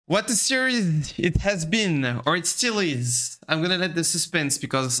What a series it has been, or it still is. I'm gonna let the suspense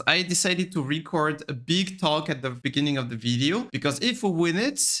because I decided to record a big talk at the beginning of the video, because if we win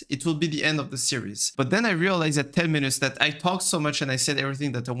it, it will be the end of the series. But then I realized at 10 minutes that I talked so much and I said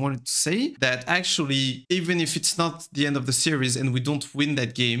everything that I wanted to say that actually, even if it's not the end of the series and we don't win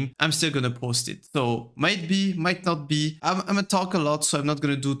that game, I'm still gonna post it. So might be, might not be. I'm gonna talk a lot, so I'm not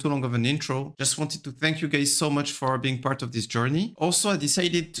gonna do too long of an intro. Just wanted to thank you guys so much for being part of this journey. Also, I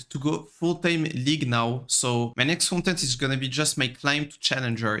decided to go full-time league now, so my next content is gonna be just my climb to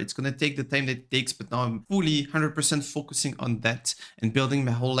challenger. It's gonna take the time that it takes, but now I'm fully 100% focusing on that and building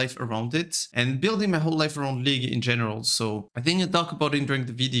my whole life around it and building my whole life around league in general. So I didn't talk about it during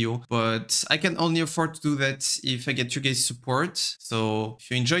the video, but I can only afford to do that if I get you guys support. So if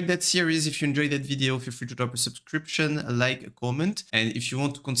you enjoyed that series, if you enjoyed that video, feel free to drop a subscription, a like, a comment, and if you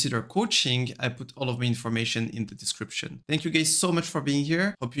want to consider coaching, I put all of my information in the description. Thank you guys so much for being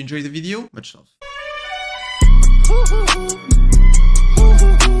here. Hope you enjoyed the video. Much love.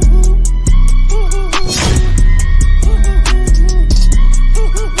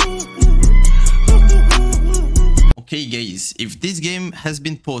 Okay guys, if this game has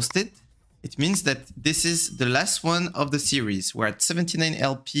been posted, it means that this is the last one of the series. We're at 79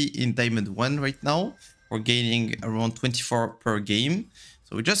 LP in Diamond 1 right now. We're gaining around 24 per game.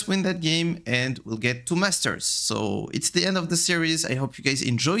 So we just win that game and we'll get 2 masters. So it's the end of the series. I hope you guys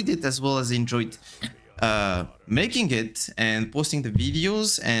enjoyed it as well as enjoyed making it and posting the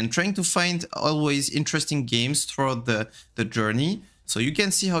videos and trying to find always interesting games throughout the journey. So you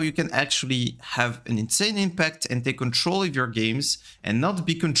can see how you can actually have an insane impact and take control of your games and not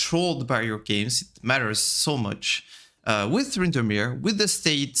be controlled by your games. It matters so much. With Tryndamere, with the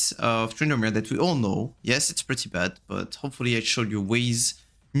state of Tryndamere that we all know. Yes, it's pretty bad, but hopefully I showed you ways,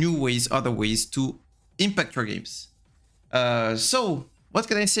 new ways, other ways to impact your games. So, what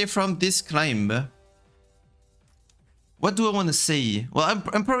can I say from this climb? What do I want to say? Well,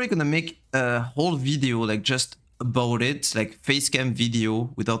 I'm probably gonna make a whole video like just about it, like facecam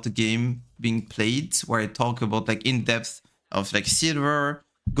video without the game being played, where I talk about like in depth of like silver,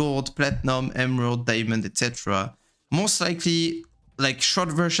 gold, platinum, emerald, diamond, etc. Most likely, like short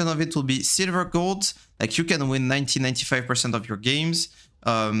version of it will be silver, gold. Like you can win 90-95% of your games.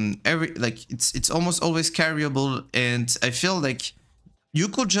 It's almost always carryable, and I feel like you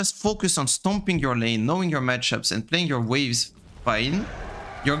could just focus on stomping your lane, knowing your matchups, and playing your waves fine.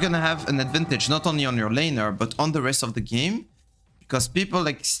 You're gonna have an advantage not only on your laner but on the rest of the game, because people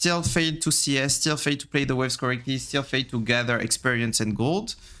like still fail to CS, still fail to play the waves correctly, still fail to gather experience and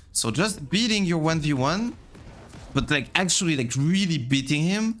gold. So just beating your 1v1, but like actually like really beating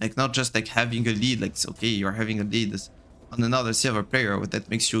him, like not just like having a lead, like it's okay, you're having a lead on another silver player, but that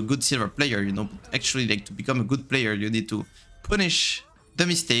makes you a good silver player, you know. But actually, like to become a good player, you need to punish the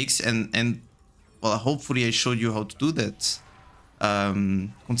mistakes and well, hopefully I showed you how to do that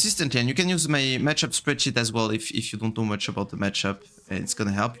consistently. And you can use my matchup spreadsheet as well if you don't know much about the matchup. It's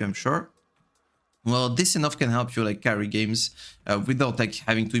gonna help you, I'm sure. Well, this enough can help you like carry games without like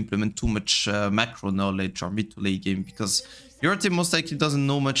having to implement too much macro knowledge or mid to late game, because your team most likely doesn't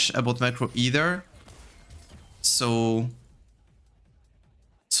know much about macro either. So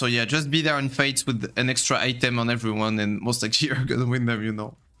yeah, just be there in fights with an extra item on everyone and most likely you're gonna win them, you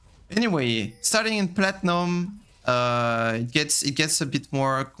know. Anyway, starting in platinum, it gets a bit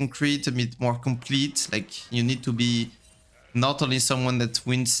more concrete, a bit more complete. Like you need to be not only someone that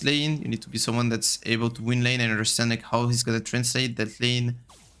wins lane, you need to be someone that's able to win lane and understand like how he's gonna translate that lane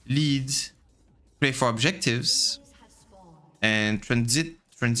lead, play for objectives, and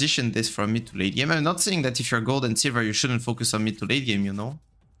transition this from mid to late game. I'm not saying that if you're gold and silver you shouldn't focus on mid to late game, you know.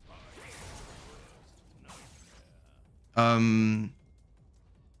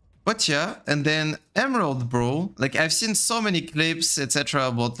 But yeah, and then Emerald, bro. Like I've seen so many clips, etc.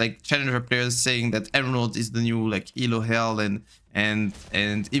 about like challenger players saying that Emerald is the new like Elo hell and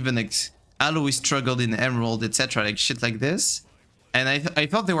even like Aloy struggled in Emerald, etc. Like shit like this. And I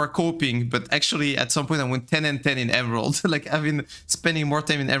thought they were coping, but actually at some point I went 10 and 10 in Emerald. Like I've been spending more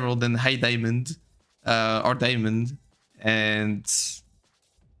time in Emerald than High Diamond or Diamond, and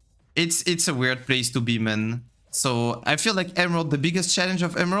it's a weird place to be, man. So I feel like Emerald, the biggest challenge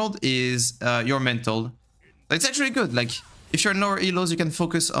of Emerald is your mental. It's actually good. Like if you're lower elos, you can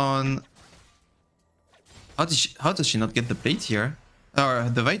focus on. How does she not get the plate here? Or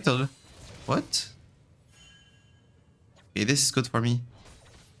the vital? What? Okay, this is good for me.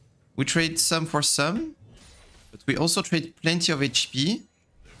 We trade some for some, but we also trade plenty of HP.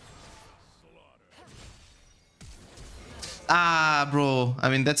 Ah, bro. I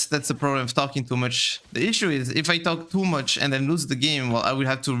mean, that's the problem of talking too much. The issue is if I talk too much and then lose the game, well, I will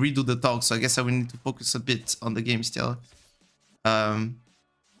have to redo the talk. So I guess I will need to focus a bit on the game still. Okay,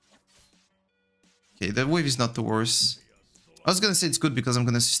 the wave is not the worst. I was gonna say it's good because I'm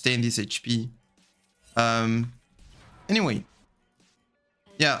gonna sustain this HP. Anyway,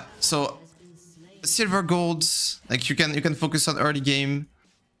 yeah. So silver, gold, like you can focus on early game.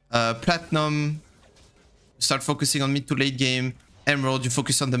 Platinum, start focusing on mid to late game. Emerald, you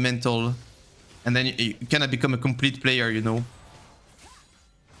focus on the mental, and then you kind of become a complete player, you know.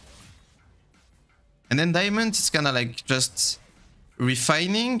 And then diamond, it's kind of like just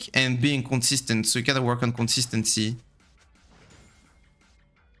refining and being consistent. So you gotta work on consistency.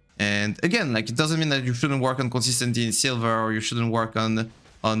 And again, like it doesn't mean that you shouldn't work on consistency in silver or you shouldn't work on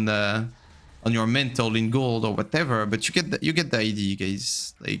your mental in gold or whatever. But you get the idea,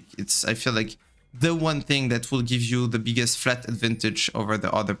 guys. Like I feel like the one thing that will give you the biggest flat advantage over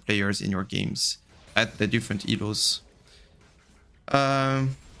the other players in your games at the different elos.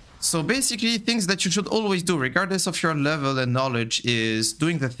 So basically, things that you should always do, regardless of your level and knowledge, is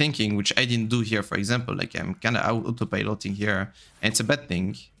doing the thinking, which I didn't do here, for example. Like, I'm kind of autopiloting here, and it's a bad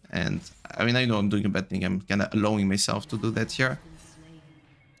thing. And, I mean, I know I'm doing a bad thing. I'm kind of allowing myself to do that here.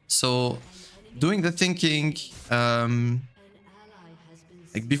 So, doing the thinking,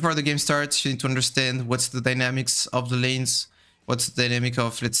 like, before the game starts, you need to understand what's the dynamics of the lanes, what's the dynamic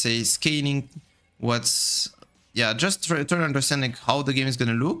of, let's say, scaling, what's... Yeah, just try to understand like how the game is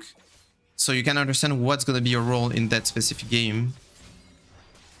gonna look, so you can understand what's gonna be your role in that specific game.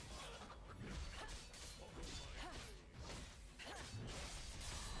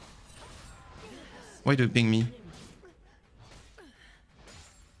 Why do you ping me?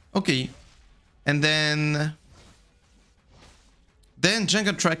 Okay, and then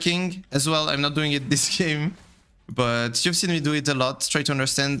jungle tracking as well. I'm not doing it this game, but you've seen me do it a lot. Try to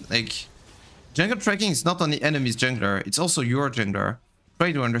understand like. Jungle tracking is not only enemy's jungler, it's also your jungler.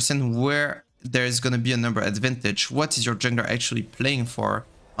 Try to understand where there is going to be a number advantage. What is your jungler actually playing for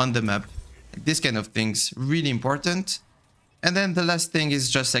on the map? Like this kind of things, really important. And then the last thing is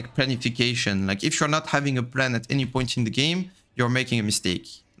just like planification. Like if you're not having a plan at any point in the game, you're making a mistake.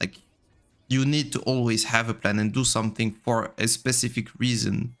 Like you need to always have a plan and do something for a specific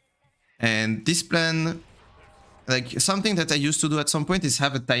reason. And this plan, like something that I used to do at some point is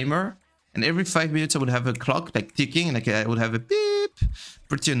have a timer. And every 5 minutes I would have a clock like ticking, like I would have a beep,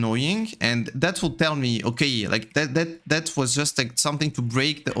 pretty annoying. And that will tell me, okay, like that was just like something to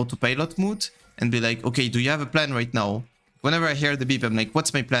break the autopilot mood and be like, okay, do you have a plan right now? Whenever I hear the beep, I'm like,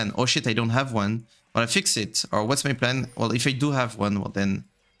 what's my plan? Oh shit, I don't have one. Well, I fix it. Or what's my plan? Well, if I do have one, well then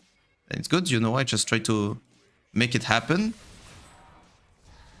it's good, you know, I just try to make it happen.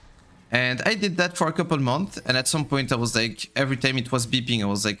 And I did that for a couple months, and at some point I was like, every time it was beeping, I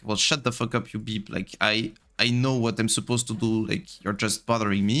was like, well, shut the fuck up, you beep. Like, I know what I'm supposed to do, like, you're just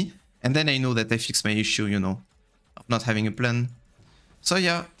bothering me. And then I know that I fixed my issue, you know, of not having a plan. So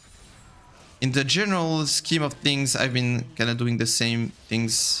yeah, in the general scheme of things, I've been kind of doing the same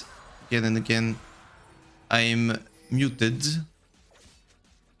things again and again. I'm muted.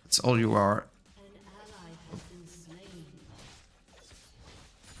 That's all you are.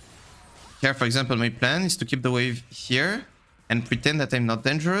 Here, for example, my plan is to keep the wave here and pretend that I'm not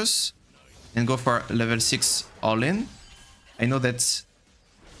dangerous and go for level 6 all-in. I know that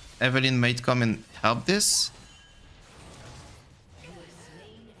Evelyn might come and help this.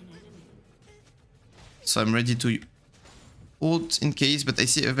 So I'm ready to ult in case, but I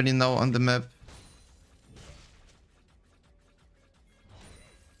see Evelyn now on the map.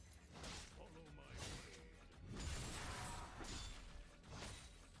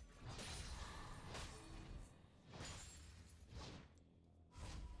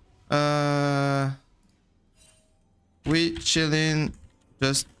 We chillin',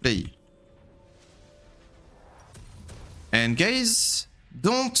 just play. And guys,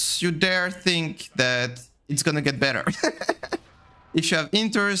 don't you dare think that it's gonna get better. If you have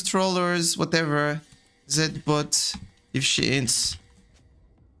inters, trollers, whatever, Zbot, if she ain't,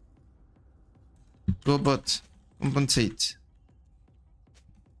 go bot, compensate.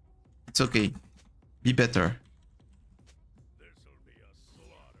 It's okay, be better.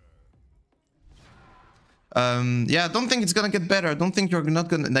 Yeah, don't think it's gonna get better. Don't think you're not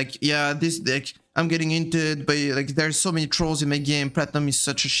gonna like, yeah, this like I'm getting into it, but like there's so many trolls in my game. Platinum is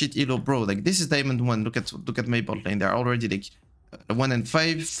such a shit elo, bro. Like this is Diamond 1. Look at my bot lane. They're already like 1 and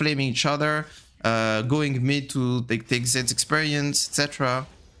 5, flaming each other, going mid to like take Zed's experience, etc.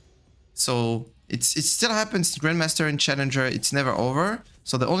 So it still happens to Grandmaster and Challenger. It's never over.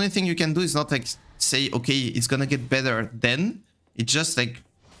 So the only thing you can do is not like say, okay, it's gonna get better then. It's just like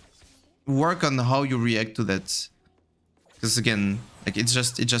work on how you react to that. Because again, like it's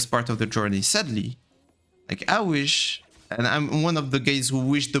just part of the journey. Sadly, like I wish, and I'm one of the guys who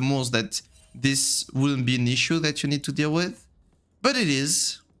wish the most that this wouldn't be an issue that you need to deal with, but it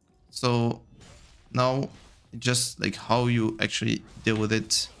is. So now, just like how you actually deal with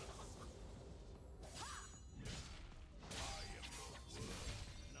it.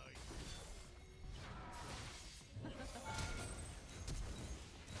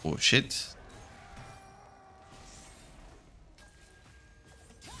 Oh shit.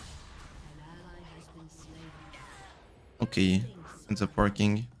 Okay, ends up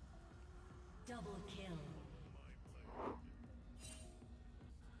working.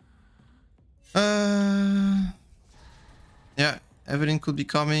 Yeah, Evelyn could be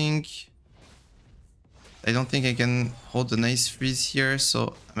coming. I don't think I can hold a nice freeze here,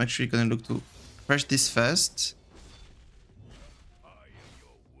 so I'm actually gonna look to crash this fast.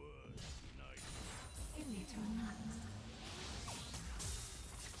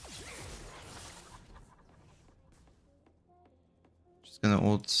 Just gonna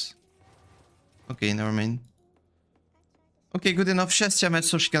ult. Okay, never mind. Okay, good enough. She has Tiamat,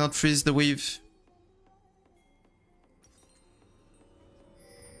 so she cannot freeze the wave.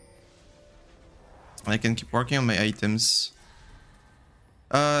 I can keep working on my items.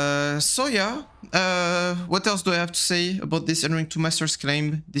 So yeah. What else do I have to say about this Unranked 2 Masters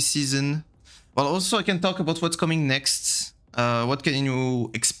claim this season? Well, also I can talk about what's coming next. What can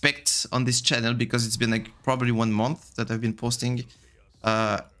you expect on this channel, because it's been like probably 1 month that I've been posting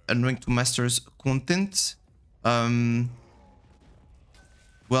Unranked 2 Masters content. Well,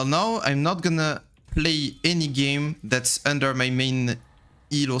 now I'm not gonna play any game that's under my main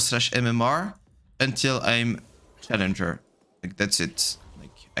ELO/MMR until I'm Challenger. Like, that's it.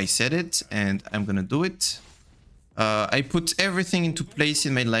 Like, I said it, and I'm gonna do it. I put everything into place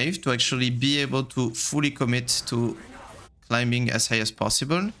in my life to actually be able to fully commit to climbing as high as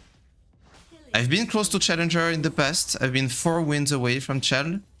possible. I've been close to Challenger in the past. I've been 4 wins away from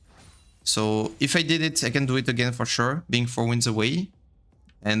Chal. So if I did it, I can do it again for sure, being 4 wins away.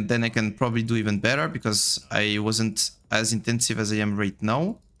 And then I can probably do even better because I wasn't as intensive as I am right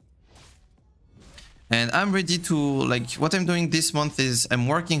now. And I'm ready to, like, what I'm doing this month is I'm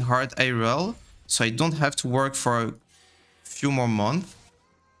working hard IRL, so I don't have to work for a few more months.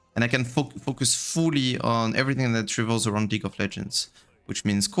 And I can focus fully on everything that revolves around League of Legends, which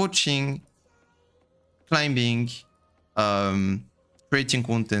means coaching, climbing, creating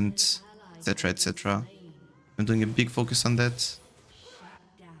content, etc, etc. I'm doing a big focus on that.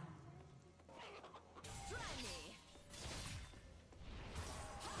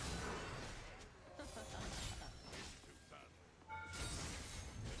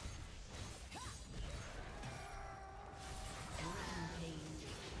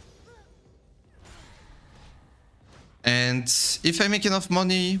 And if I make enough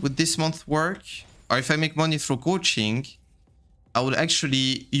money with this month's work, or if I make money through coaching, I will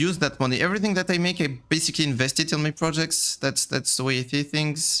actually use that money. Everything that I make, I basically invest it in my projects. That's the way I see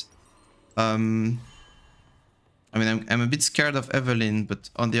things. I mean, I'm a bit scared of Evelyn,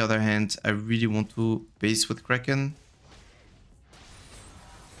 but on the other hand, I really want to base with Kraken.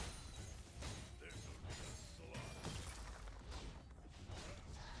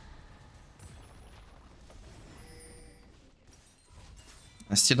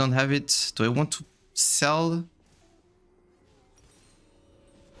 I still don't have it. Do I want to sell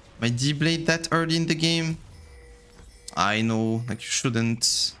my D-Blade that early in the game? I know, like, you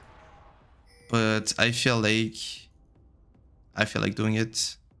shouldn't. But I feel like doing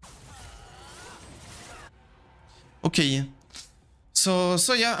it. Okay. So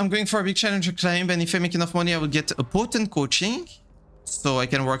yeah, I'm going for a big challenger climb, and if I make enough money, I will get a potent coaching. So I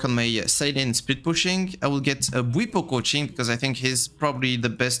can work on my side lane split pushing. I will get a Bwipo coaching because I think he's probably the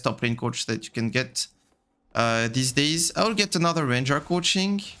best top lane coach that you can get these days. I will get another Ranger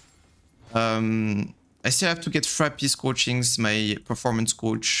coaching. I still have to get Frappy's coachings, my performance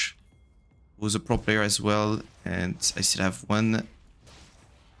coach, who's a pro player as well. And I still have one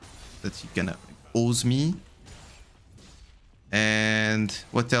that he kind of owes me. And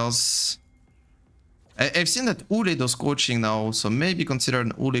what else? I've seen that Ule does coaching now, so maybe consider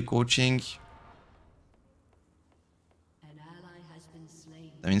an Ule coaching.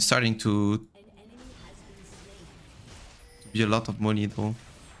 I mean, starting to be a lot of money though.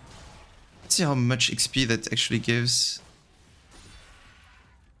 Let's see how much XP that actually gives.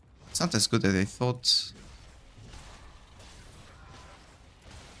 It's not as good as I thought.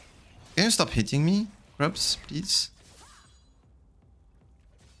 Can you stop hitting me, Grubs, please?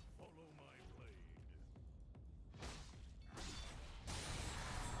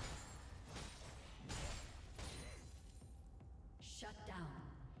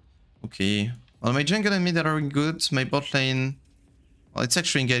 Okay. Well, my jungle and mid are good. My bot lane, well, it's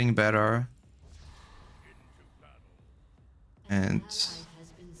actually getting better. And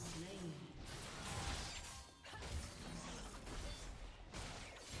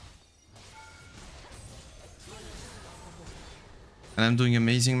I'm doing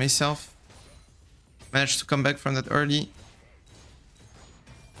amazing myself. Managed to come back from that early.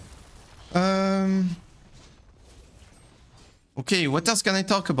 Okay, what else can I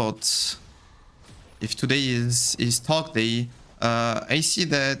talk about? If today is talk day, I see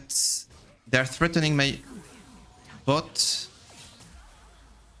that they're threatening my bot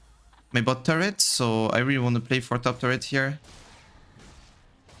turret, so I really want to play for top turret here.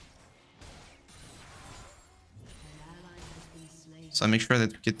 So I make sure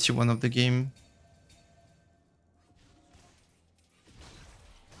that we get T1 of the game.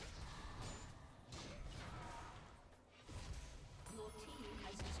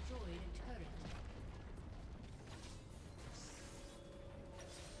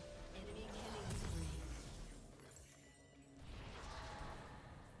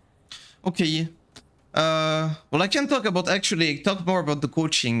 Okay. Well, I can talk more about the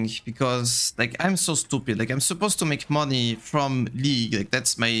coaching because, like, I'm so stupid. Like, I'm supposed to make money from League. Like,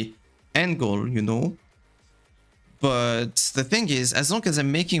 that's my end goal, you know? But the thing is, as long as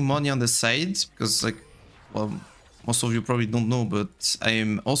I'm making money on the side, because, like, well, most of you probably don't know, but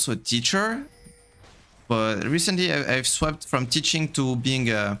I'm also a teacher. But recently, I've swapped from teaching to being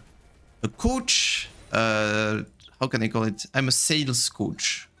a coach. How can I call it? I'm a sales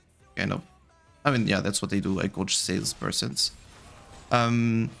coach, kind of. I mean, yeah, that's what I do. I coach salespersons.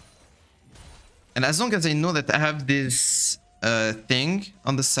 And as long as I know that I have this thing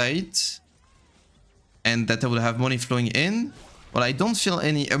on the side and that I will have money flowing in, well, I don't feel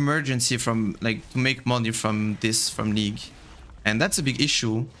any emergency from, like, to make money from this, from League. And that's a big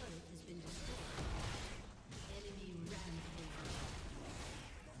issue.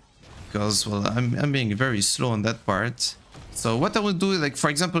 Because, well, I'm being very slow on that part. So what I will do, like, for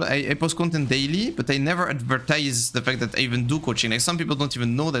example, I post content daily, but I never advertise the fact that I even do coaching. Like, some people don't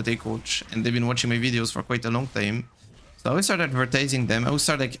even know that I coach, and they've been watching my videos for quite a long time. So I will start advertising them. I will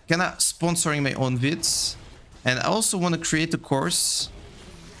start, like, kind of sponsoring my own vids. And I also want to create a course.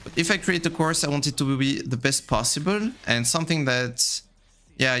 But if I create a course, I want it to be the best possible. And something that,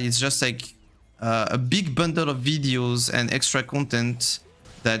 yeah, it's just like a big bundle of videos and extra content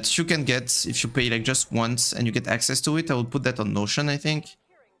that you can get if you pay, like, just once and you get access to it. I will put that on Notion, I think.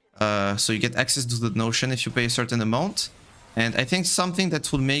 So you get access to the Notion if you pay a certain amount. And I think something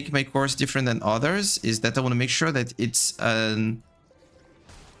that will make my course different than others is that I want to make sure that it's a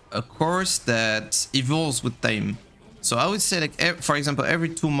course that evolves with time. So I would say, like, for example, every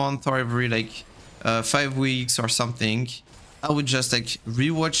 2 months or every, like, 5 weeks or something, I would just, like,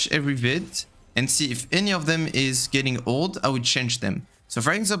 rewatch every vid and see if any of them is getting old. I would change them. So,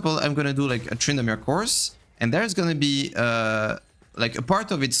 for example, I'm going to do, like, a Tryndamere course, and there's going to be, like, a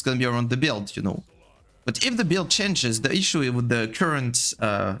part of it's going to be around the build, you know. But if the build changes, the issue with the current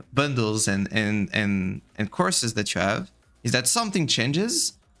bundles and courses that you have is that something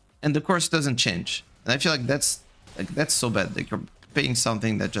changes and the course doesn't change. And I feel like that's so bad. Like, you're paying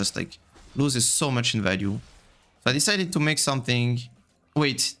something that just, like, loses so much in value. So I decided to make something.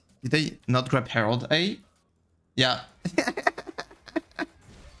 Wait, did I not grab Herald A? Yeah.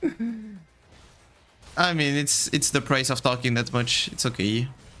 I mean, it's the price of talking that much. It's okay.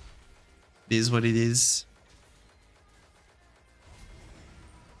 It is what it is.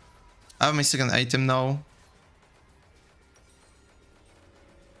 I have my second item now.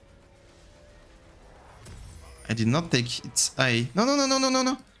 I did not take its eye. No, no, no, no, no, no,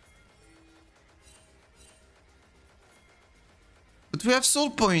 no. But we have soul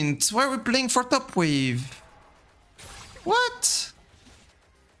points. Why are we playing for top wave? What?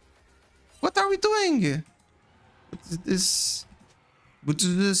 What are we doing? What is this? What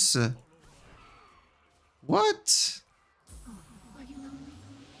is this? What?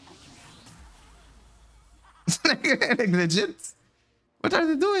 Like, legit? What are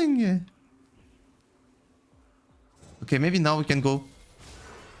they doing? Okay, maybe now we can go.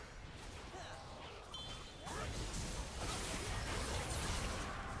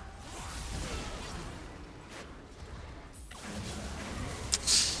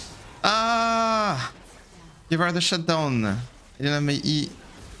 Ah! Give her the shutdown. I didn't have my E.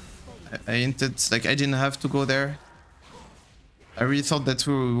 I hinted, like, I didn't have to go there. I really thought that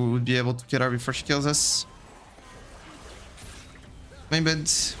we would be able to kill her before she kills us. My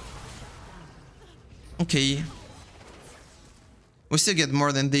bad. Okay. We still get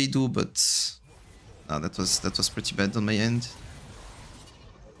more than they do, but no, that was pretty bad on my end.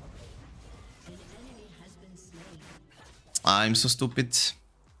 I'm so stupid.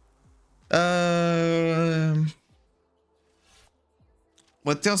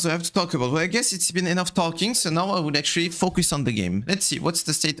 What else do I have to talk about? Well, I guess it's been enough talking, so now I would actually focus on the game. Let's see, what's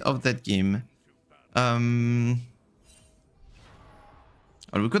the state of that game? Well,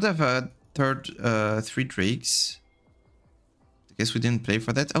 we could have a third 3 drakes. I guess we didn't play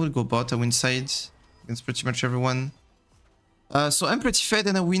for that. I would go bot, I win side against pretty much everyone. So I'm pretty fed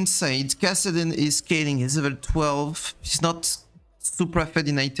and I win side. Kassadin is scaling, he's level 12. He's not super fed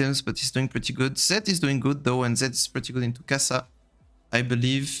in items, but he's doing pretty good. Zed is doing good though, and Zed is pretty good into Kassa, I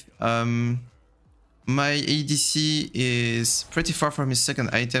believe. My ADC is pretty far from his second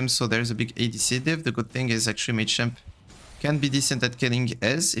item, so there's a big ADC div. The good thing is actually my champ can be decent at killing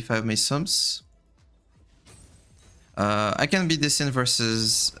Ez if I have my sums. I can be decent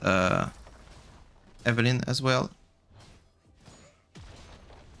versus Evelyn as well.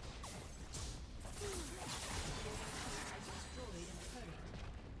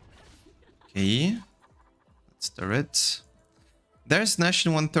 Okay, that's the red. There's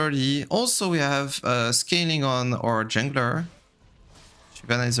Nation 130. Also, we have scaling on our jungler.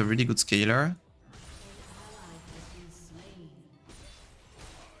 Shyvana is a really good scaler.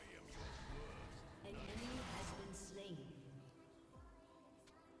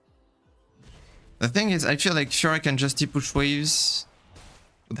 The thing is, I feel like Fiora can just push waves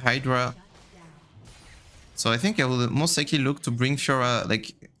with Hydra. So I think I will most likely look to bring Fiora,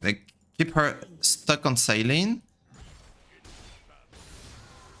 like keep her stuck on side lane.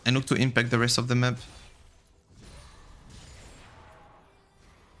 And look to impact the rest of the map.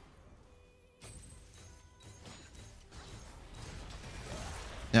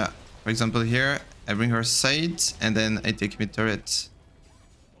 Yeah, for example here, I bring her side and then I take mid turret.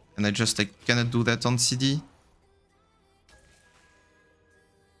 And I just cannot do that on CD.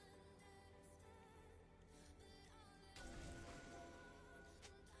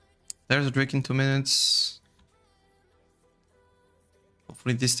 There's a Drake in 2 minutes.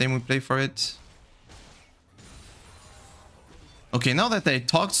 Hopefully this time we play for it. Okay, now that I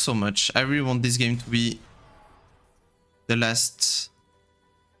talked so much, I really want this game to be the last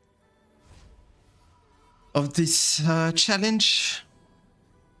of this challenge.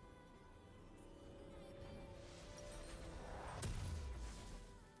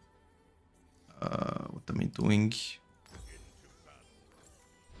 What am I doing?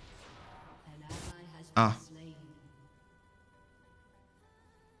 Ah.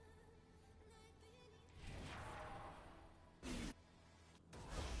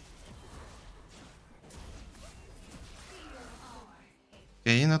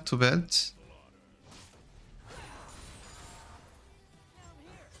 Okay, not too bad.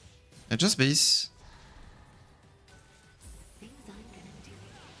 Yeah, just base.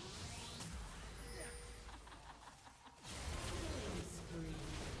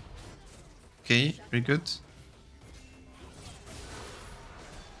 Okay, very good.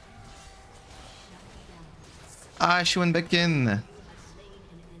 Ah, she went back in.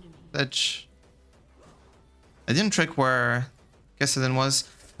 Fetch. I didn't track where Kassadin was.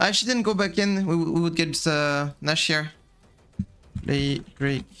 Ah, she didn't go back in. We would get Nash here. Play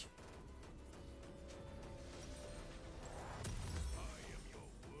Drake.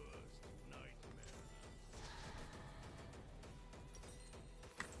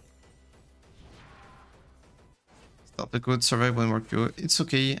 Stop the good, survive one more Q. It's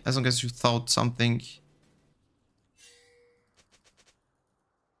okay, as long as you thought something.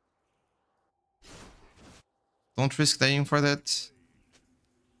 Don't risk dying for that.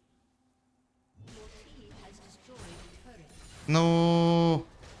 No.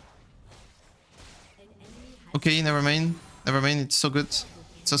 Okay, never mind. Never mind, it's so good.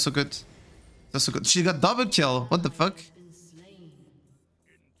 It's so good. It's so good. She got double kill. What the fuck?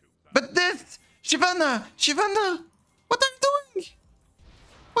 But this! Shyvana! Shyvana! What are you doing?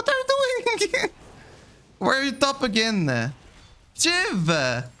 What are you doing? Where are you top again? Shiv!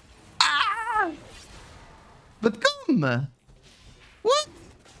 Ah! But come! What?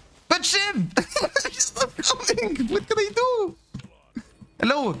 But Shiv! She's not coming! What can I do?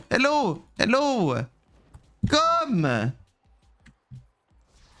 Hello! Hello! Hello! Come!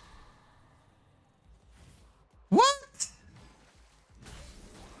 What?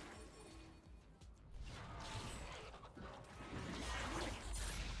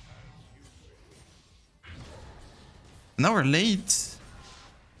 Now we're late.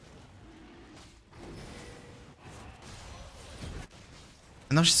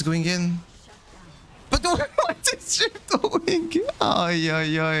 And now she's going in. But what is she doing? Ay,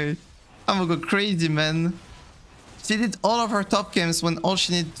 ay, ay. I'm gonna go crazy, man. She did all of her top games when all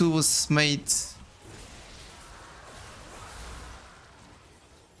she needed to do was smite.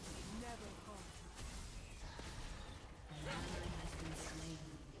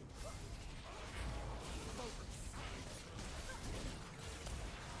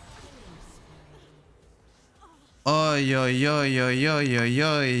 Oi, oi, oi, oi, oi, oi,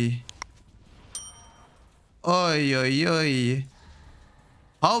 oi. Oi, oi, oi.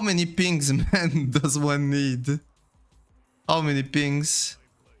 How many pings, man, does one need? How many pings?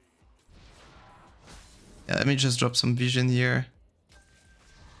 Yeah, let me just drop some vision here.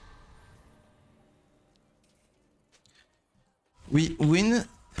 We win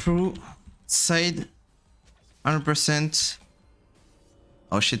through side 100%.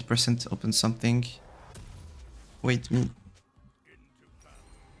 Oh shit, percent open something. Wait me.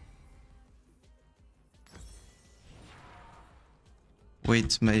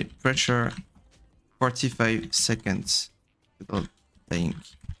 Wait my pressure 45 seconds without dying.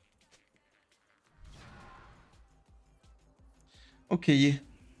 Okay.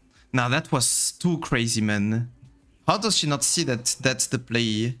 Now that was too crazy, man. How does she not see that that's the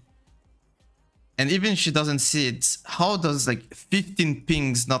play? And even if she doesn't see it, how does like 15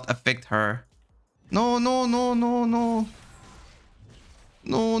 pings not affect her? No, no, no, no, no.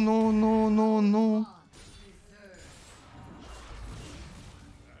 No, no, no, no, no.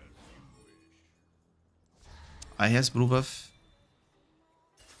 I has blue buff.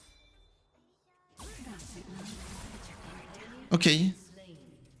 Okay.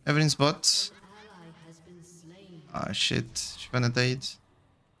 Evelyn's bot. Ah shit. Shyvana died.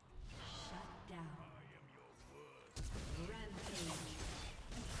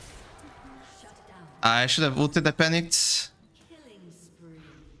 I should have ulted, I panicked.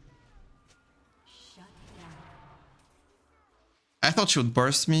 I thought she would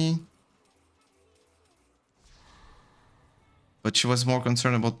burst me. But she was more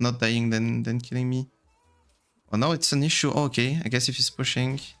concerned about not dying than killing me. Oh no, it's an issue. Oh, okay, I guess if he's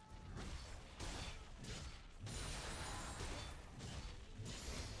pushing.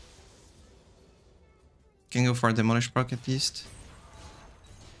 Can go for a demolish proc at least.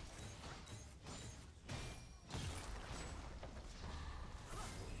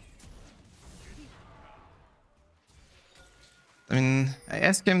 I mean, I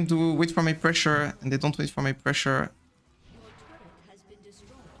asked him to wait for my pressure, and they don't wait for my pressure.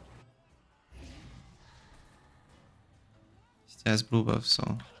 He has blue buff,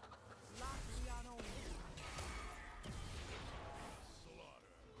 so...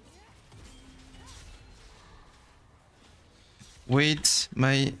 Wait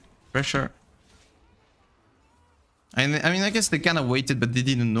my pressure. I mean, I guess they kind of waited, but they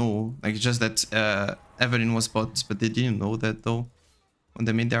didn't know. Like, just that Evelyn was bot, but they didn't know that, though, when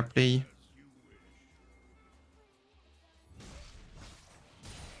they made their play.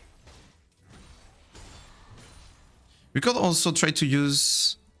 We could also try to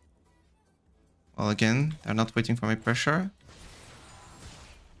use... Well, again, they're not waiting for my pressure.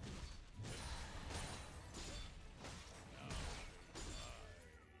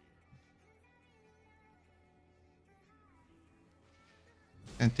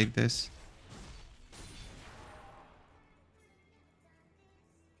 And take this.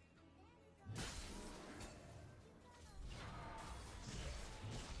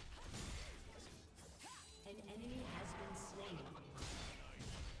 An enemy has been slain.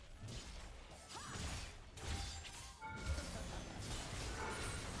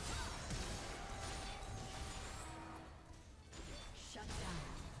 Shut down.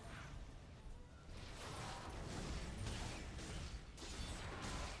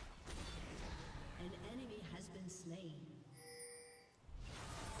 An enemy has been slain.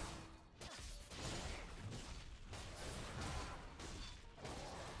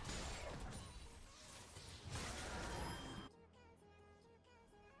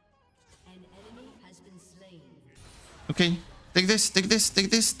 An enemy has been slain. Okay, take this, take this, take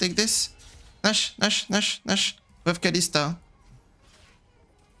this, take this. Nash, Nash, Nash, Nash. We have Kalista.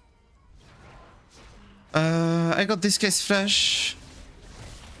 I got this case flash.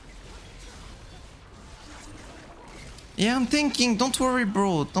 Yeah, I'm thinking. Don't worry,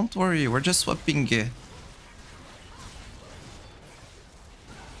 bro. Don't worry. We're just swapping.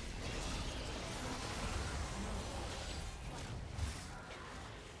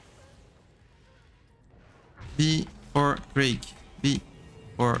 B for break. B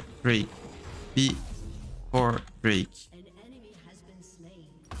for break. B for break. An enemy has been slain.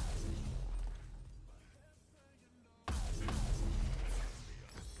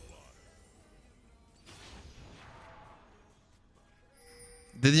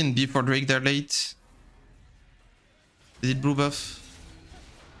 They didn't B for Drake, they're late. They did blue buff.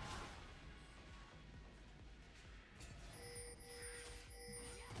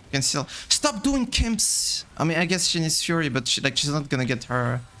 You can still stop doing camps. I mean, I guess she needs Fury, but she's not gonna get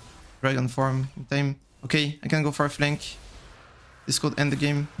her dragon form in time. Okay, I can go for a flank. This could end the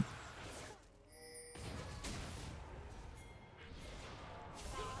game.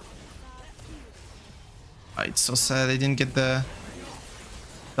 it's so sad I didn't get the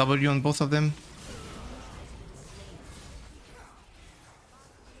W on both of them.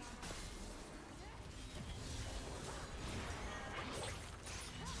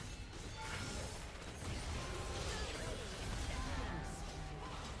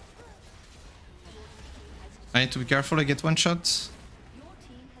 I need to be careful, I get one shot.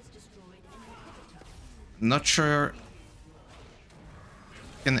 Not sure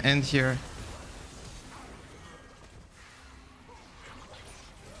can end here.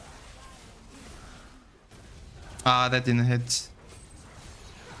 Ah, that didn't hit.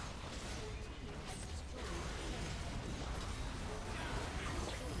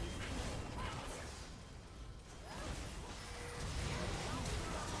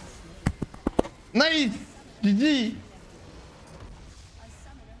 Nice! GG!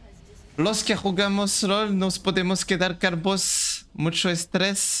 Los que jugamos LOL nos podemos quedar carbos. Mucho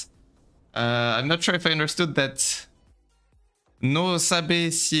estrés. I'm not sure if I understood that. No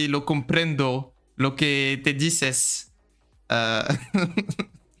sabe si lo comprendo lo que te dices.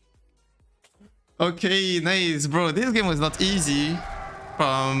 Okay, nice, bro. This game was not easy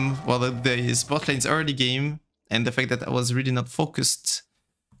from, well, the spot lane's early game and the fact that I was really not focused.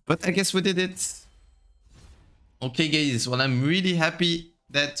 But I guess we did it. Okay, guys. Well, I'm really happy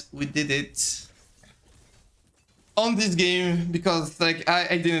that we did it on this game because, like,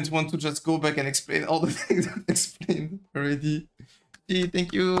 I didn't want to just go back and explain all the things I explained already. Gee,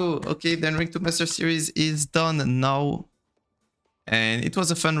 thank you. Okay, then Rank 2 Master Series is done now. And it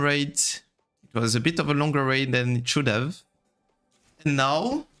was a fun raid. It was a bit of a longer raid than it should have. And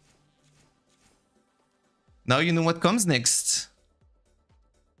now you know what comes next.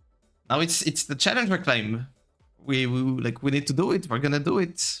 Now it's the challenger climb. We need to do it. We're gonna do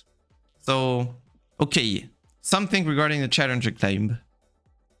it. So, okay, something regarding the challenger climb.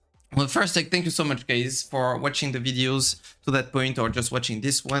 Well, first, like, thank you so much, guys, for watching the videos to that point or just watching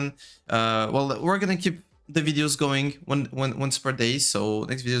this one. Well, we're gonna keep the videos going once per day. So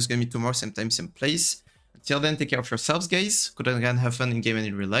next video is gonna be tomorrow, same time, same place. Until then, take care of yourselves, guys. Good and have fun in game and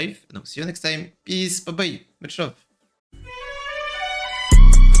in real life. And I'll see you next time. Peace. Bye bye. Much love.